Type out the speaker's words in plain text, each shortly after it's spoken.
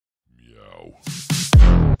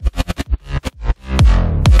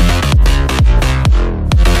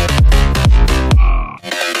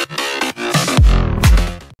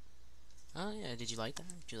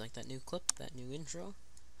like that new clip, that new intro.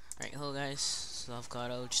 Alright, hello guys, so I've got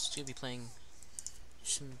just gonna be playing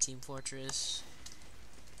some Team Fortress,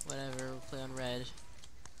 whatever, we'll play on red.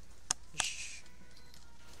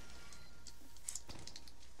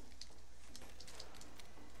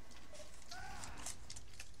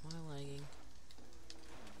 Am I lagging?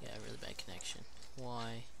 Yeah, really bad connection.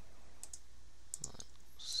 Why? Let's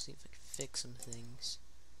see if I can fix some things.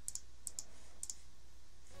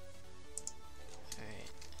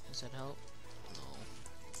 Alright, does that help? No.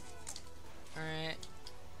 Alright.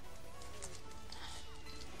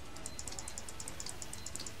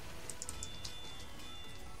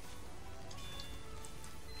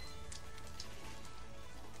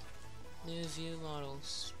 New view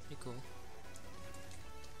models. Pretty cool.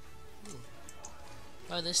 Ooh.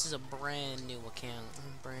 Oh, this is a brand new account.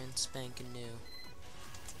 Brand spanking new.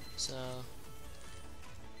 So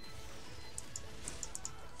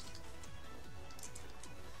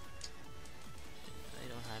I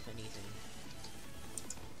don't have anything.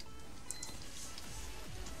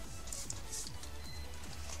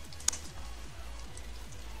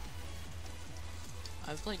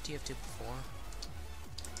 I've played TF2 before.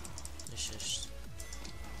 It's just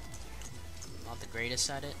not the greatest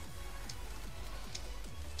at it.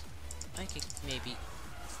 I could maybe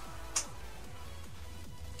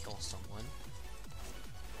kill someone.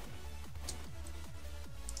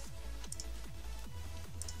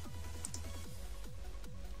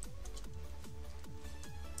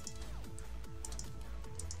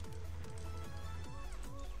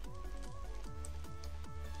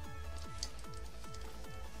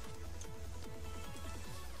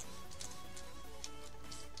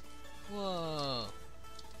 Whoa,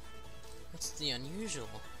 that's the unusual.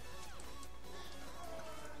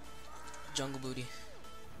 Jungle Booty,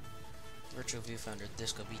 Virtual Viewfinder,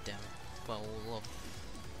 Disco Beatdown. Well,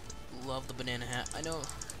 love the banana hat. I know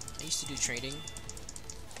I used to do trading,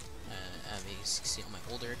 as you can see on my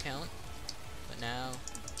older account, but now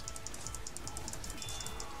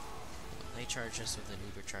they charge us with an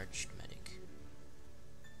uber-charged medic.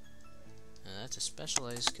 That's a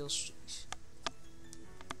specialized skill streak.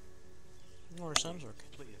 More sounds working.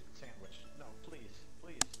 Please, sandwich. No, please,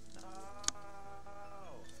 please. No.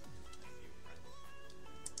 Thank you, friend.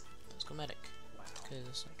 Let's go medic. Wow.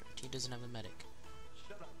 Because he doesn't have a medic.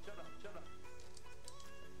 Shut up, shut up, shut up.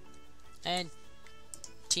 And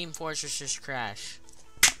Team Fortress just crashed.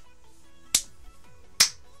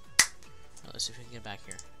 Oh, let's see if we can get back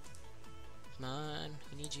here. Come on,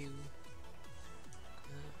 we need you.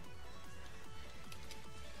 Come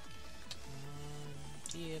on,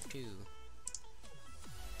 TF2.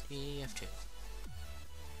 TF2.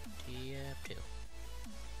 TF2.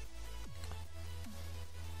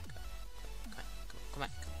 Come on.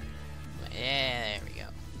 Yeah, there we go.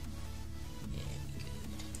 Yeah, good.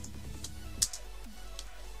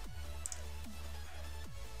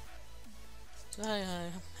 So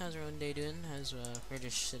hi, how's everyone day doing? We're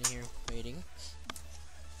just sitting here waiting.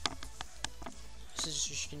 This is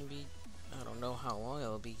just gonna be, I don't know how long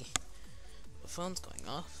it'll be. The phone's going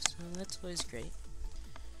off, so that's always great.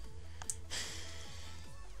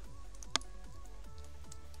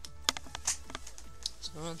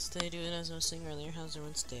 So everyone's day doing, as I was saying earlier, how's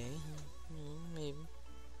everyone's day? Maybe.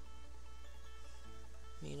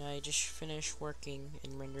 I mean, I just finished working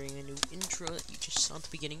and rendering a new intro that you just saw at the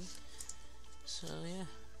beginning. So yeah.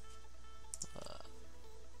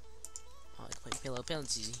 I like playing Halo.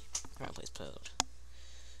 Balance easy. Everyone plays Payload.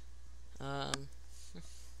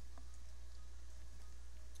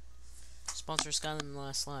 Sponsor Skyrim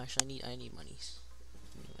last slash. I need monies.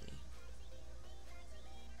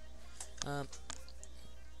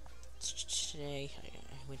 Today I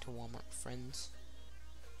went to Walmart with friends.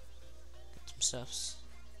 Got some stuffs.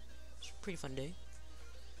 It's a pretty fun day.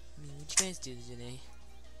 I mean, what'd you guys do today?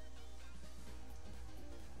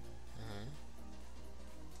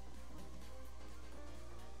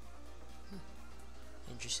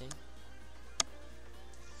 Interesting.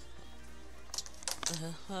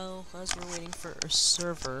 Well, as we're waiting for a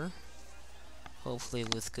server, hopefully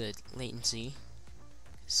with good latency,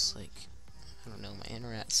 it's like, I don't know, my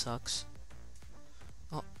internet sucks.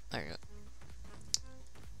 Oh, there you go.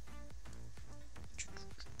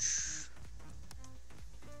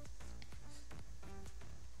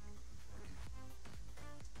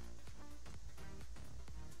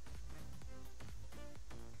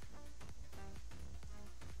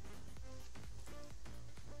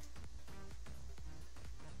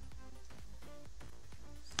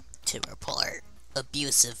 To report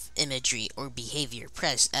abusive imagery or behavior,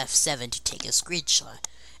 press F7 to take a screenshot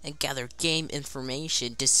and gather game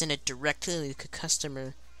information to send it directly to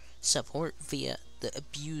customer support via the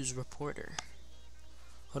abuse reporter.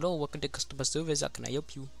 Hello, welcome to customer service. How can I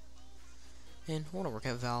help you? And I want to work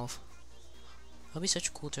at Valve. That'd be such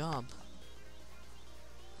a cool job.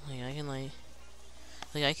 Like I can like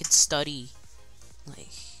I could study like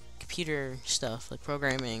computer stuff, like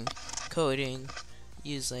programming, coding,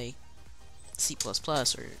 use like C++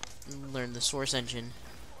 or learn the Source engine,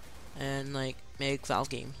 and like make Valve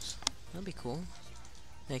games. That'd be cool.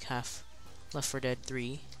 Make half Left 4 Dead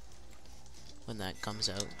 3 when that comes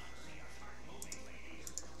out.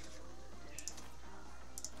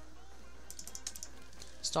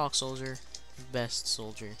 Stock soldier, best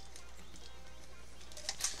soldier.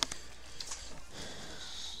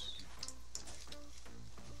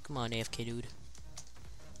 Come on, AFK dude.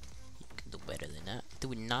 You can do better than that. Do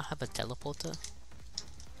we not have a teleporter?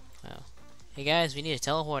 Wow. Hey guys, we need a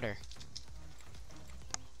teleporter.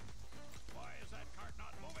 Why is that cart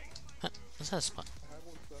not moving? Huh, what's that spot? I have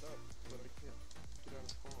one set up, but I can't get out of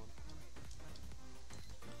spawn.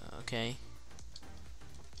 Okay.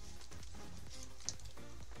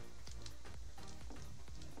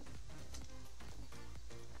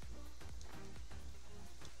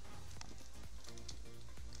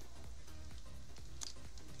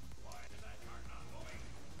 Why is that cart not moving?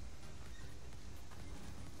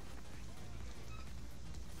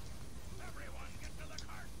 Everyone get to the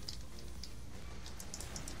cart.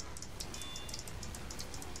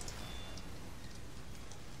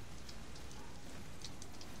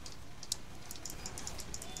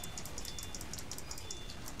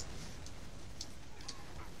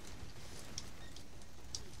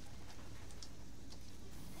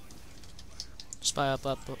 Spy up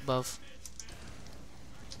above.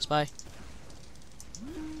 Spy.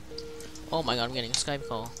 Oh my god, I'm getting a Skype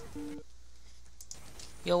call.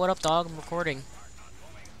 Yo, what up, dog? I'm recording.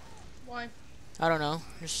 Why? I don't know.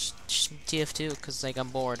 Just TF2, because, like, I'm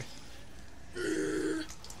bored.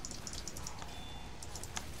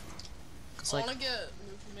 Cause, I like, wanna get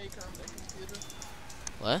Movie Maker on my computer.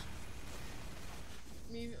 what?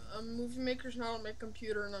 Movie Maker's not on my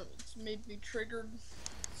computer and it's made me triggered.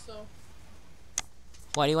 So,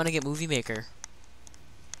 Why do you want to get Movie Maker?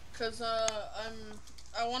 cause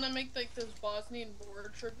I wanna make like this Bosnian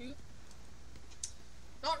War tribute.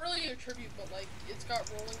 Not really a tribute, but like it's got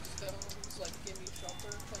Rolling Stones, like Gimme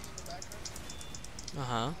Shelter playing in the background,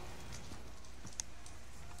 Uh-huh.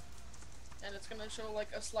 and it's gonna show like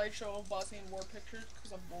a slideshow of Bosnian War pictures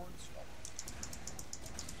because I'm bored as well.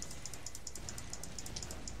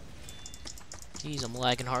 Jeez, I'm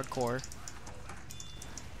lagging hardcore.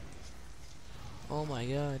 Oh my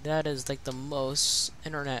god, that is like the most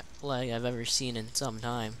internet lag I've ever seen in some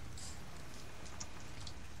time.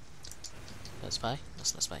 That's Spy?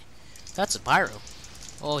 That's not Spy. That's a Pyro.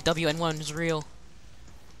 Oh, WN1 is real.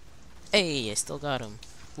 Hey, I still got him.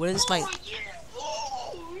 What is my...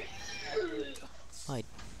 My...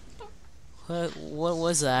 What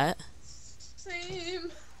was that?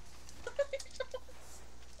 Same.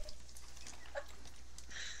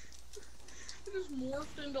 It just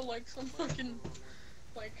morphed into like some fucking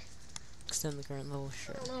like Extend the current level, I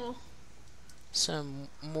sure. don't know. Some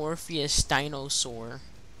Morpheus dinosaur.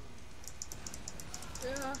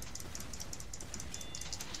 Yeah.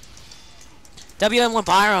 WN1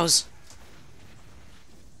 Pyros!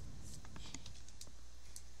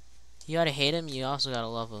 You gotta hate him, you also gotta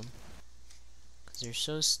love him. Cause they're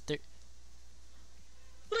so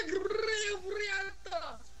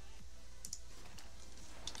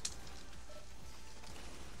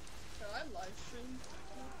I live stream.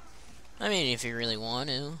 I mean, if you really want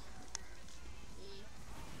to.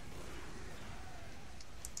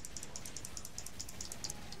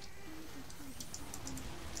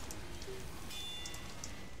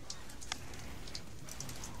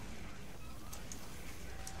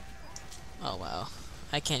 Oh wow.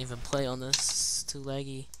 I can't even play on this. It's too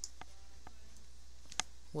laggy.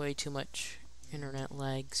 Way too much internet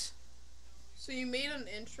lags. So you made an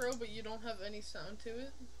intro, but you don't have any sound to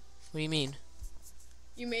it? What do you mean?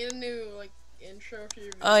 You made a new, like, intro for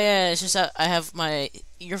your video? Oh yeah, it's just that I have my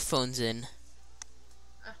earphones in.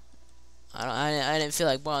 Ah. I didn't feel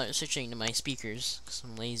like switching to my speakers because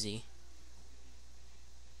I'm lazy.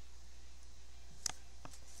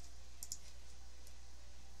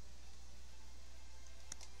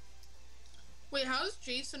 Wait, how does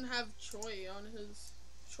Jason have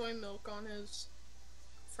Choi milk on his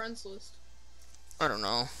friends list? I don't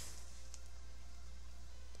know.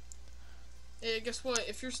 Hey, guess what?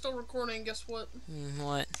 If you're still recording, guess what?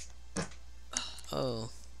 What? Oh.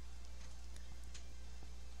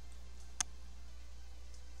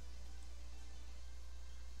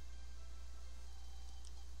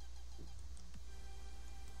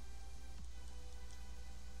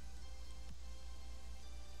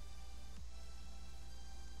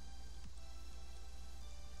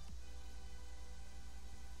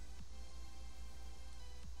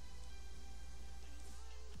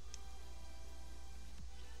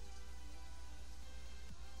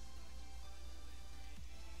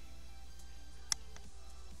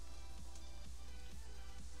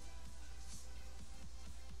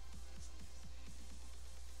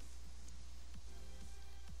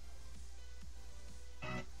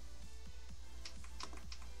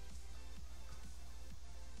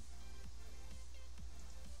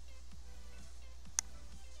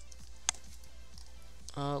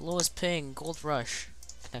 Lowest ping, Gold Rush.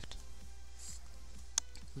 Connect.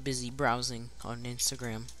 Busy browsing on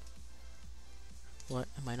Instagram. What?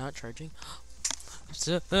 Am I not charging?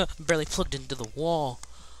 Barely plugged into the wall.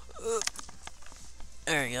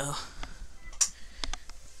 There you go.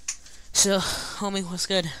 So, homie, what's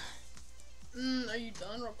good? Are you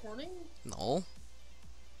done recording? No.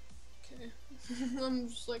 Okay. I'm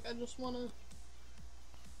just like, I just wanna...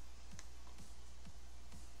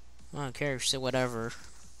 I don't care, say whatever.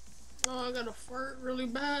 Oh, I gotta fart really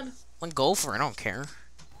bad. Then go for it, I don't care.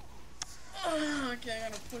 Okay, I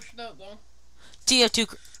gotta push it out though.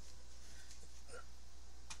 TF2.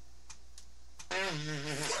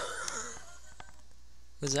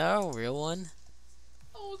 Was that a real one?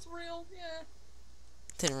 Oh, it's real, yeah.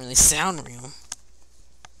 Didn't really sound real.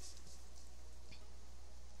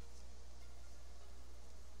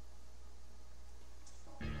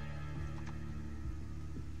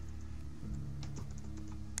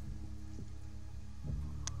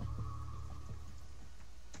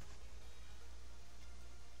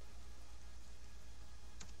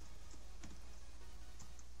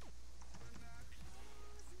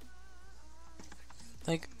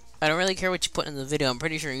 Like, I don't really care what you put in the video. I'm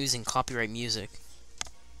pretty sure you're using copyright music.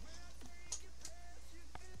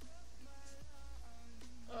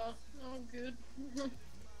 Oh, good.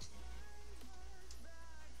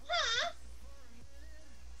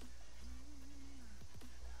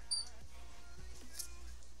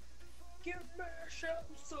 Give me a shout,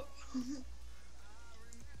 so.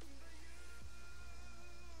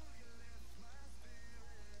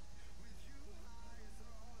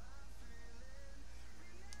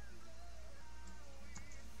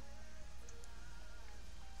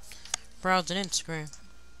 Browse on Instagram.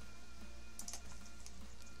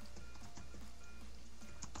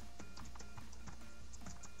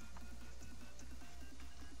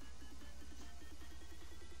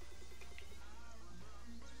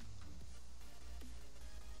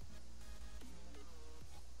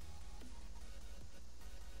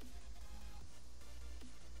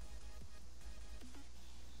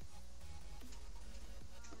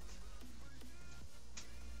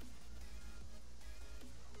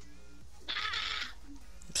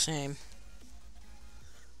 Same.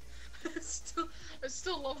 I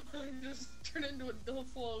still love how I just turned into a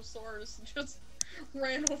Dilophosaurus and just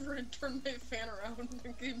ran over and turned my fan around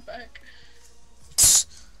and came back.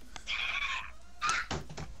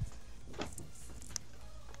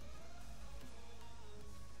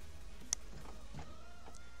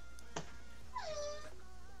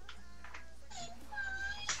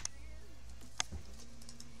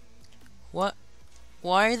 What?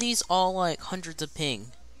 Why are these all like hundreds of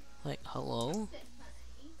ping? Like, hello?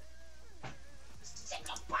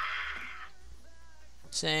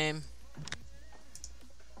 Same.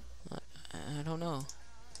 I don't know.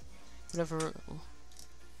 Whatever.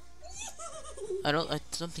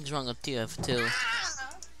 Something's wrong with TF2.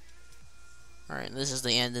 Alright, this is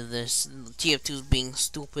the end of this. TF2 is being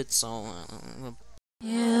stupid, so.